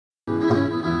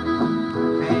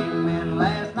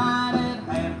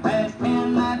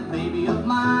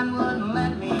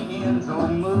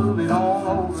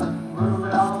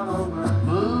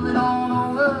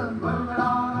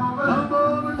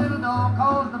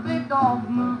the big dog's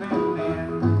moving in.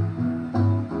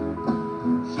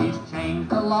 She's changed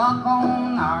the lock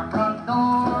on our front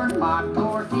door. My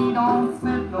door key don't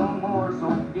fit no more, so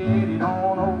get it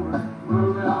on over.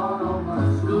 Move it on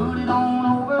over. Scoot it on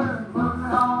over. Move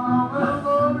it on over. Move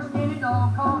over, skinny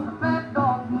dog, cause the fat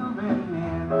dog's moving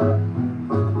in.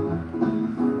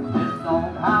 This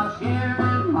dog house here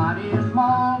is mighty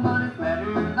small, but it's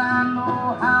better than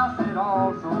no house at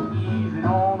all, so ease it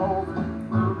on over.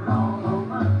 Move it on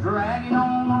over. Drag it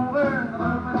on over.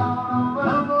 Move it on over.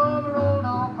 Move over, old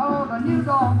dog, cause a new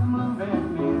dog's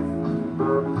moving in.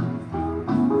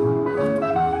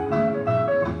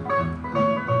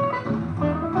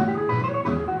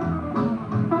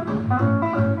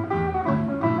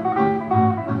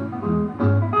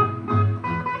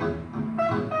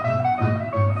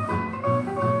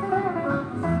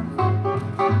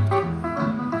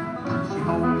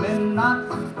 Not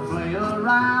to play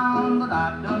around, but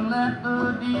I done let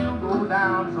the deal go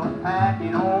down, so pack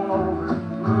it on over,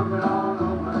 move it on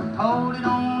over, tote it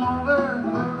on over,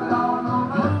 move it on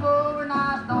over, move over,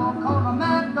 nice dog, cause a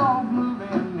mad dog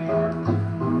moving in.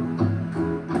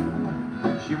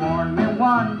 She warned me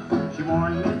once, she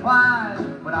warned me twice,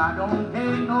 but I don't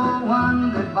take no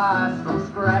one's advice, so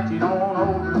scratch it on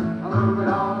over, move it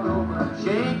on over,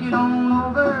 shake it on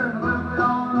over, move it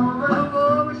on over, move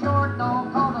over, short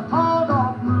dog, cause a tall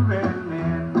dog moving in.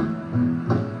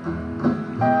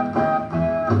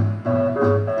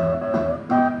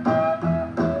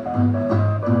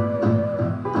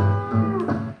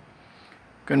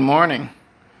 Good morning.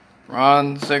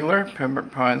 Ron Ziegler,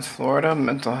 Pembroke Pines, Florida,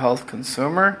 mental health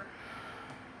consumer.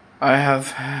 I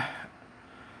have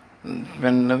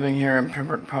been living here in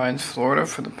Pembroke Pines, Florida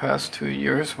for the past 2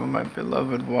 years with my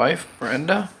beloved wife,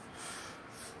 Brenda.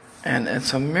 And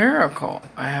it's a miracle.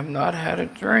 I have not had a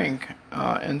drink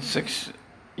in 6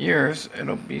 years.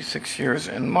 It'll be 6 years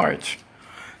in March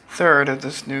 3rd of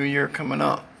this new year coming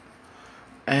up.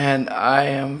 And I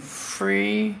am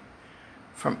free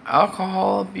from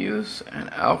alcohol abuse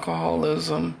and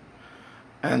alcoholism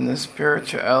and the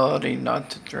spirituality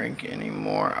not to drink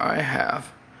anymore. I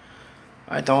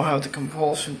don't have the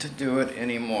compulsion to do it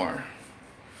anymore.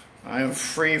 I am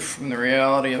free from the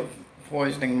reality of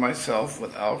poisoning myself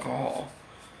with alcohol.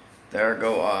 There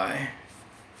go I.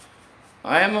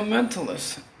 I am a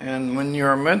mentalist, and when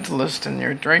you're a mentalist and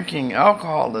you're drinking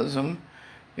alcoholism,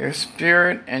 your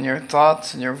spirit and your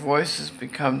thoughts and your voices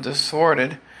become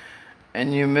distorted,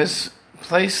 and you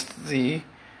misplace the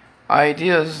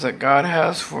ideas that God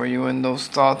has for you in those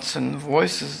thoughts and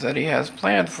voices that He has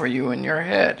planned for you in your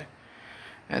head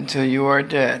until you are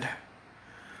dead.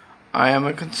 I am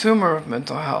a consumer of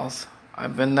mental health.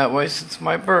 I've been that way since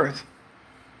my birth.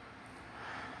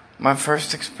 My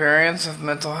first experience of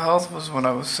mental health was when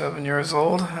I was 7 years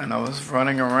old, and I was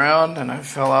running around and I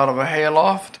fell out of a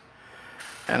hayloft,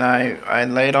 and I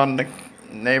laid on the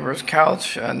neighbor's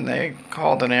couch, and they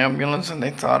called an ambulance and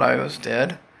they thought I was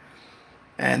dead,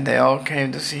 and they all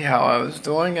came to see how I was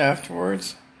doing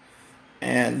afterwards,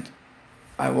 and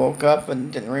I woke up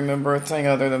and didn't remember a thing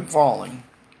other than falling,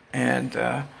 and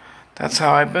that's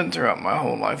how I've been throughout my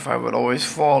whole life. I would always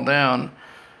fall down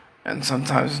and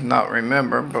sometimes not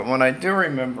remember, but when I do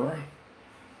remember,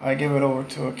 I give it over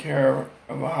to a care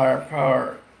of a higher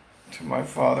power, to my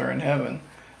Father in heaven,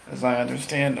 as I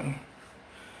understand Him.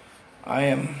 I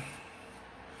am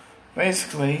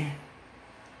basically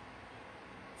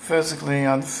physically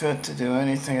unfit to do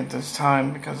anything at this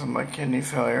time because of my kidney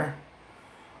failure.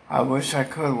 I wish I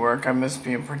could work. I miss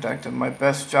being productive. My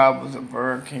best job was at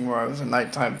Burger King, where I was a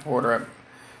nighttime porter at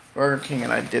Burger King,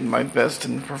 and I did my best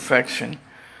in perfection.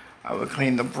 I would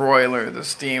clean the broiler, the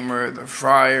steamer, the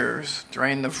fryers,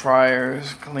 drain the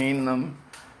fryers, clean them,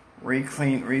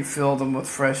 refill them with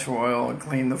fresh oil, and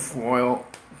clean the foil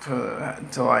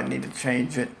until I need to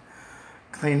change it.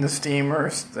 Clean the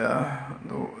steamers,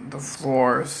 the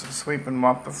floors, sweep and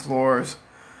mop the floors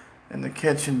in the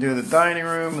kitchen, do the dining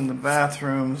room and the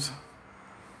bathrooms,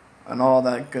 and all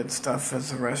that good stuff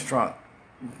as a restaurant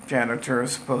janitor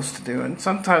is supposed to do. And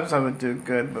sometimes I would do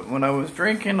good, but when I was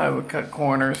drinking, I would cut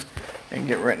corners and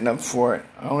get written up for it.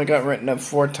 I only got written up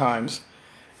 4 times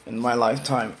in my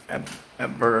lifetime at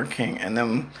Burger King, and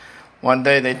then one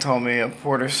day they told me a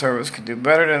porter service could do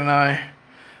better than I,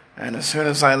 and as soon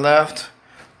as I left,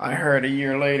 I heard a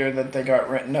year later that they got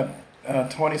written up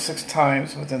 26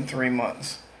 times within 3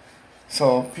 months.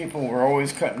 So people were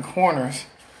always cutting corners,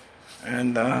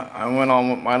 and I went on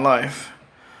with my life.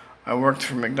 I worked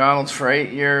for McDonald's for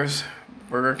 8 years,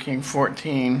 Burger King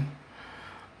 14,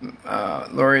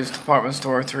 Lurie's department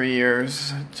store 3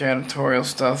 years, janitorial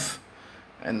stuff,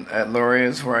 and at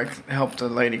Lurie's where I helped a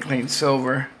lady clean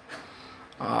silver.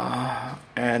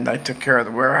 and I took care of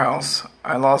the warehouse.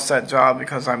 I lost that job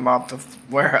because I mopped the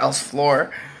warehouse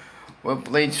floor with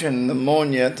bleach and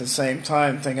ammonia at the same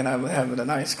time, thinking I would have a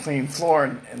nice clean floor,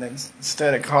 and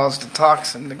instead it caused a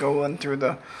toxin to go in through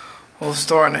the whole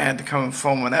store, and I had to come and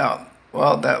foam it out.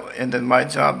 Well, that ended my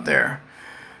job there,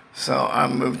 so I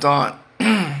moved on.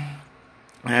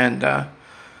 And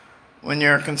when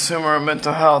you're a consumer of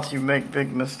mental health, you make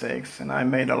big mistakes, and I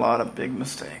made a lot of big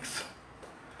mistakes.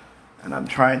 And I'm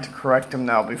trying to correct them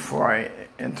now before I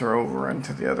enter over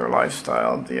into the other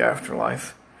lifestyle, the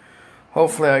afterlife.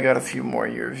 Hopefully I got a few more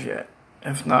years yet.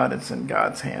 If not, it's in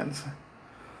God's hands.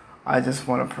 I just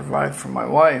want to provide for my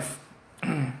wife.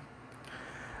 And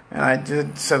I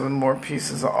did 7 more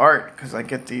pieces of art because I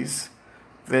get these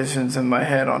visions in my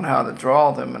head on how to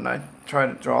draw them, and I try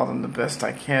to draw them the best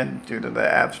I can due to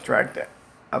the abstract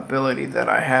ability that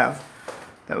I have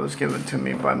that was given to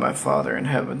me by my Father in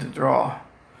heaven to draw.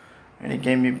 And He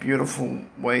gave me beautiful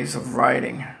ways of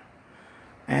writing.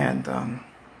 And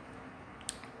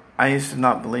I used to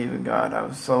not believe in God. I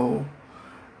was so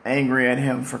angry at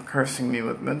Him for cursing me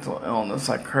with mental illness.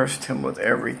 I cursed Him with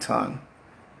every tongue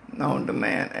known to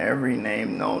man, every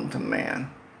name known to man.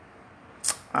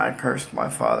 I cursed my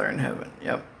Father in heaven.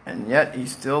 Yep. And yet He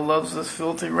still loves this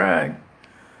filthy rag.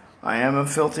 I am a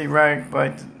filthy rag by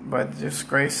the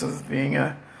disgrace of being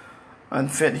a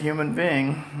unfit human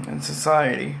being in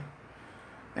society.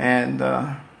 And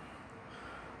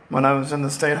when I was in the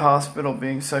state hospital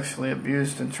being sexually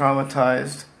abused and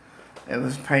traumatized, it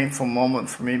was a painful moment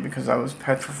for me because I was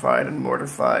petrified and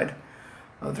mortified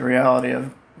of the reality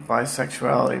of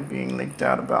bisexuality being leaked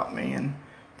out about me. And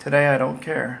today I don't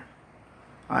care.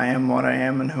 I am what I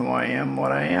am, and who I am,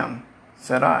 what I am,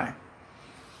 said I.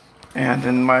 And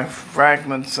in my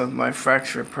fragments of my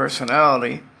fractured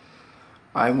personality,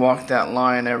 I walk that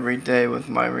line every day with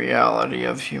my reality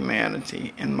of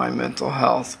humanity in my mental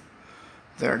health.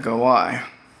 There go I.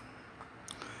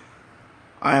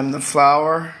 I am the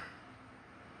flower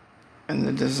and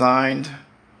the designed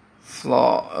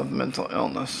flaw of mental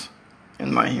illness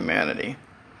in my humanity.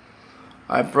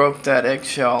 I broke that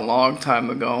eggshell a long time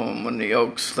ago, and when the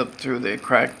yolk slipped through the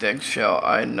cracked eggshell,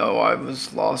 I know I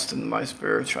was lost in my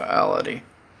spirituality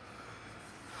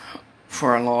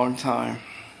for a long time.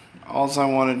 All I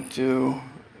want to do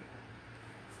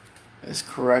is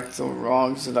correct the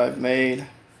wrongs that I've made,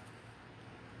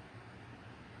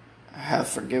 have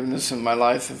forgiveness in my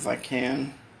life if I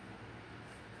can,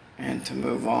 and to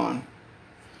move on.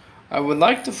 I would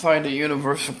like to find a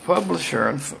universal publisher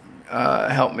and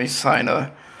help me sign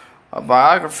a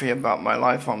biography about my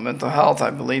life on mental health. I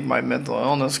believe my mental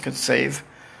illness could save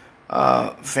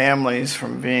families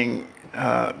from being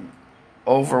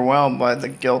overwhelmed by the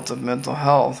guilt of mental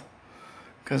health,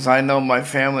 because I know my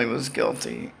family was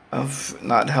guilty of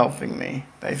not helping me.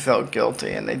 They felt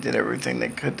guilty, and they did everything they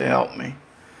could to help me.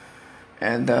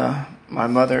 And my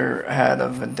mother had a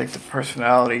vindictive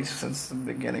personality since the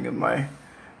beginning of my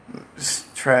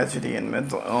tragedy and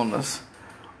mental illness.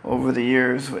 Over the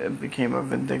years, it became a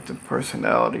vindictive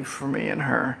personality for me and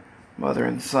her, mother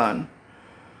and son.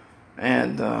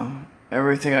 And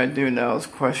everything I do now is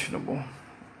questionable.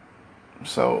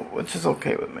 So, which is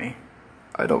okay with me.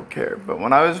 I don't care. But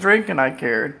when I was drinking, I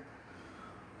cared.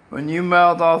 When you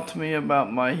mouthed off to me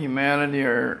about my humanity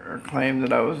or claimed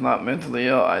that I was not mentally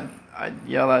ill, I'd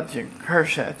yell at you and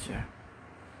curse at you.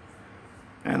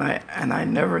 And I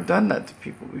never done that to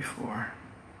people before.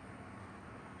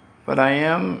 But I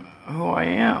am who I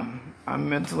am. I'm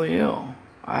mentally ill.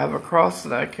 I have a cross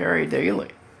that I carry daily.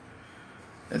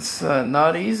 It's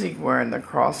not easy wearing the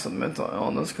cross of mental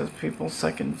illness because people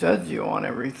second judge you on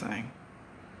everything.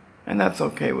 And that's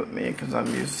okay with me because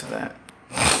I'm used to that.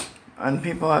 And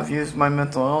people have used my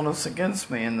mental illness against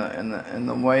me in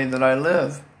the way that I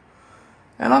live.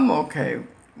 And I'm okay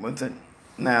with it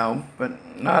now,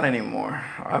 but not anymore.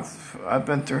 I've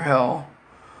been through hell.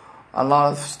 A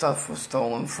lot of stuff was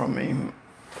stolen from me,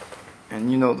 and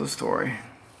you know the story.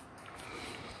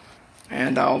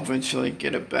 And I'll eventually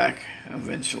get it back,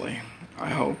 eventually,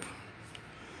 I hope.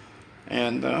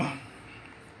 And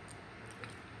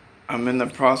I'm in the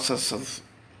process of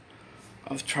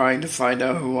trying to find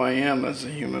out who I am as a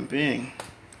human being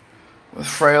with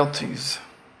frailties.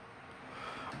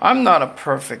 I'm not a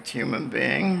perfect human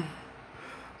being.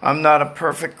 I'm not a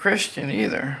perfect Christian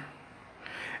either.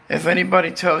 If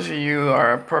anybody tells you you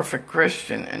are a perfect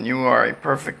Christian and you are a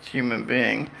perfect human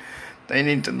being, they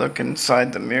need to look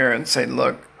inside the mirror and say,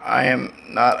 look, I am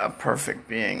not a perfect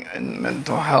being in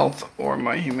mental health or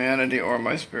my humanity or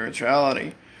my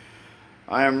spirituality.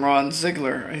 I am Ron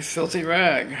Ziegler, a filthy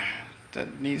rag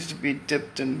that needs to be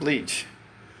dipped in bleach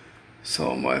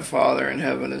So my Father in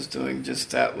heaven is doing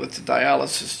just that with the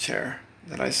dialysis chair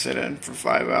that I sit in for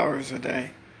 5 hours a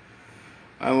day.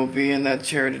 I will be in that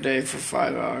chair today for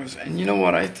 5 hours. And you know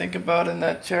what I think about in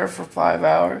that chair for 5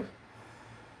 hours?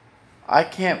 I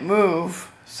can't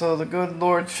move, so the good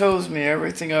Lord shows me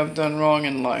everything I've done wrong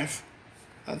in life.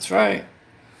 That's right.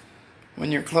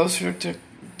 When you're closer to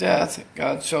death,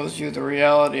 God shows you the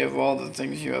reality of all the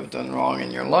things you have done wrong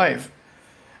in your life.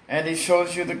 And He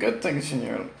shows you the good things in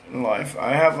your life.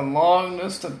 I have a long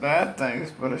list of bad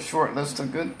things, but a short list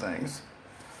of good things.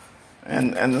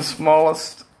 And the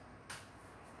smallest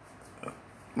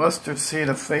mustard seed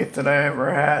of faith that I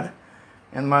ever had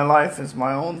in my life is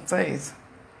my own faith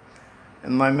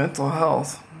in my mental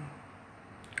health.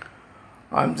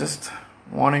 I'm just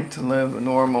wanting to live a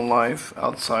normal life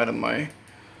outside of my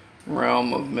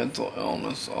realm of mental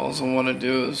illness. All I want to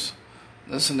do is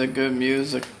listen to good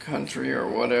music, country or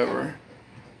whatever,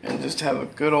 and just have a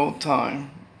good old time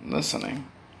listening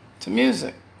to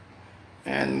music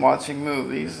and watching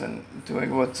movies and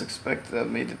doing what's expected of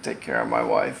me to take care of my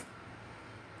wife,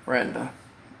 Brenda.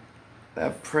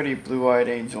 That pretty blue-eyed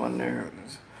angel in there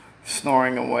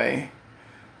snoring away,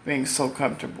 being so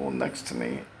comfortable next to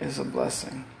me is a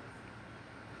blessing.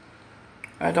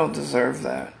 I don't deserve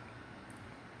that.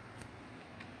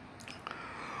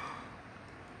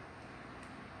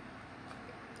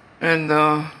 And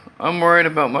I'm worried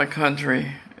about my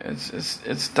country.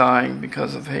 It's dying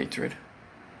because of hatred.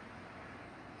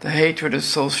 The hatred is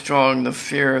so strong, the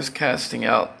fear is casting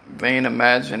out vain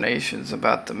imaginations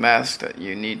about the mask that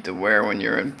you need to wear when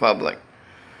you're in public.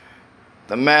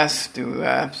 The masks do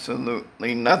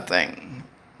absolutely nothing,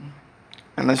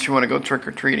 unless you want to go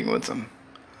trick-or-treating with them.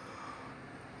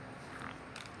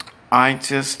 I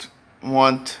just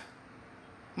want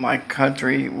my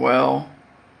country well.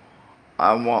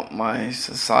 I want my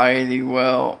society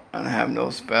well and have no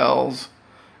spells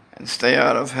and stay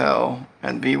out of hell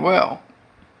and be well.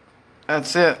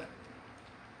 That's it.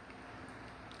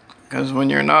 Because when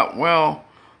you're not well,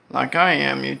 like I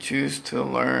am, you choose to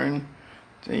learn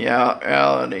the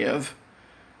reality of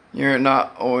you're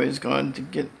not always going to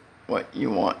get what you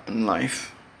want in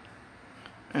life.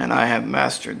 And I have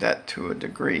mastered that to a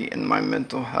degree in my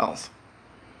mental health.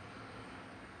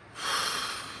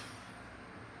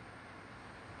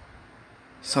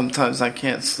 Sometimes I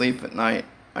can't sleep at night.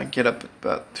 I get up at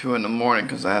about 2 in the morning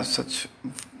because I have such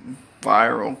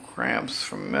viral cramps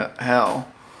from hell.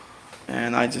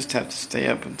 And I just have to stay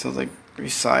up until they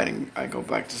recede and I go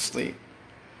back to sleep.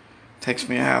 It takes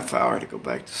me a half hour to go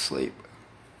back to sleep.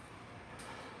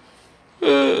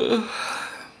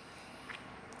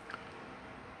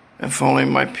 If only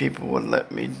my people would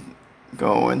let me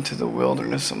go into the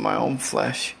wilderness of my own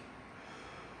flesh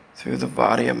through the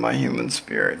body of my human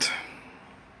spirit.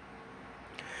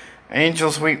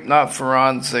 Angels weep not for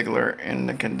Ron Ziegler in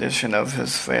the condition of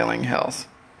his failing health.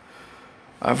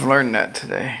 I've learned that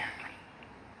today.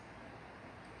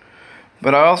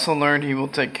 But I also learned He will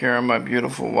take care of my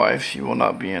beautiful wife. She will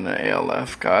not be in the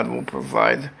ALF. God will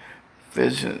provide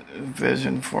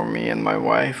vision for me and my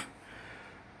wife.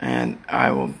 And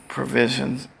I will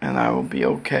provisions, and I will be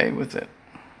okay with it.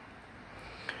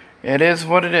 It is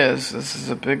what it is. This is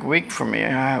a big week for me. I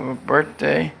have a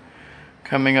birthday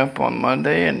coming up on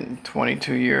Monday and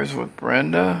 22 years with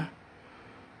Brenda.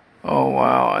 Oh,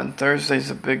 wow. And Thursday's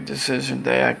a big decision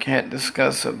day. I can't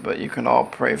discuss it, but you can all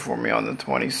pray for me on the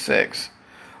 26th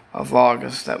of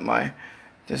August that my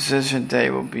decision day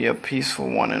will be a peaceful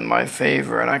one in my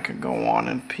favor and I can go on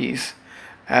in peace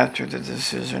after the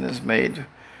decision is made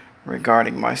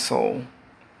regarding my soul.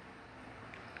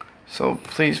 So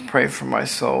please pray for my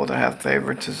soul to have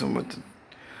favoritism with the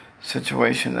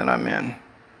situation that I'm in.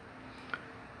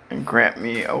 And grant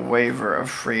me a waiver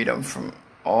of freedom from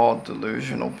all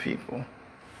delusional people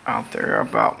out there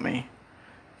about me.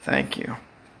 Thank you.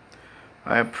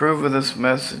 I approve of this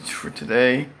message for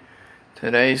today.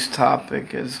 Today's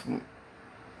topic is,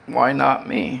 why not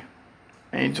me?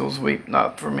 Angels weep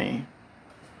not for me.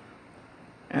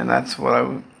 And that's what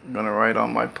I'm going to write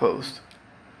on my post,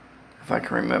 if I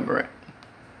can remember it.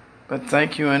 But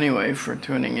thank you anyway for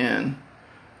tuning in.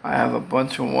 I have a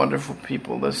bunch of wonderful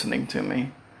people listening to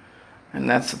me. And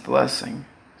that's a blessing.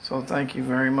 So thank you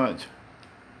very much.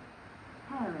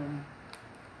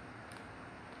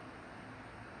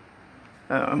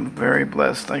 I'm very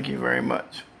blessed. Thank you very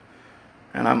much.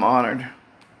 And I'm honored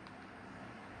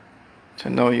to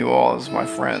know you all as my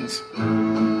friends.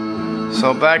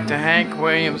 So back to Hank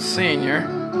Williams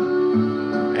Sr.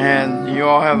 And you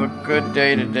all have a good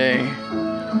day today.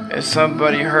 If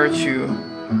somebody hurts you,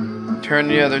 turn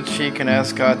the other cheek and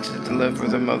ask God to deliver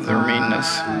them of their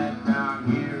meanness.